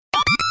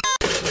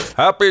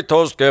Happy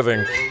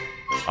Toastgiving.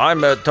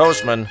 I'm Ed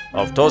Toastman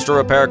of Toaster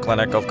Repair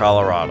Clinic of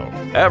Colorado.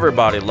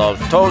 Everybody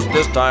loves toast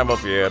this time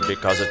of year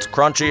because it's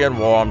crunchy and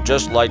warm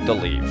just like the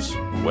leaves.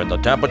 When the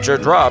temperature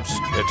drops,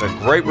 it's a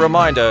great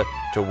reminder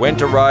to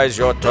winterize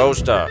your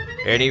toaster.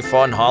 Any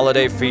fun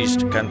holiday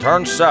feast can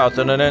turn south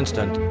in an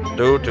instant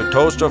due to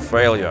toaster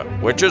failure,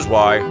 which is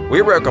why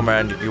we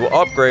recommend you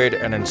upgrade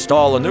and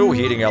install a new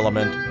heating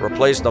element,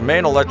 replace the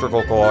main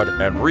electrical cord,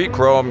 and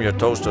re-chrome your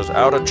toaster's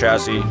outer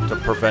chassis to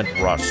prevent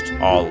rust.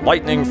 Our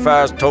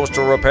lightning-fast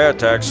toaster repair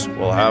techs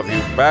will have you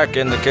back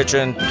in the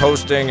kitchen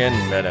toasting in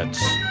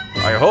minutes.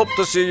 I hope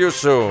to see you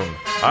soon.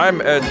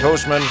 I'm Ed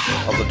Toastman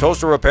of the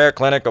Toaster Repair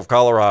Clinic of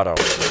Colorado.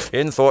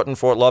 In Thornton,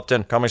 Fort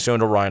Lupton, coming soon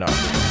to Rhino.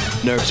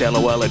 Nerds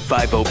LOL at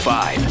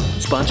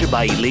 5:05. Sponsored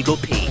by Illegal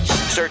Pete's.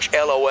 Search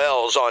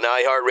LOLs on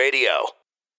iHeartRadio.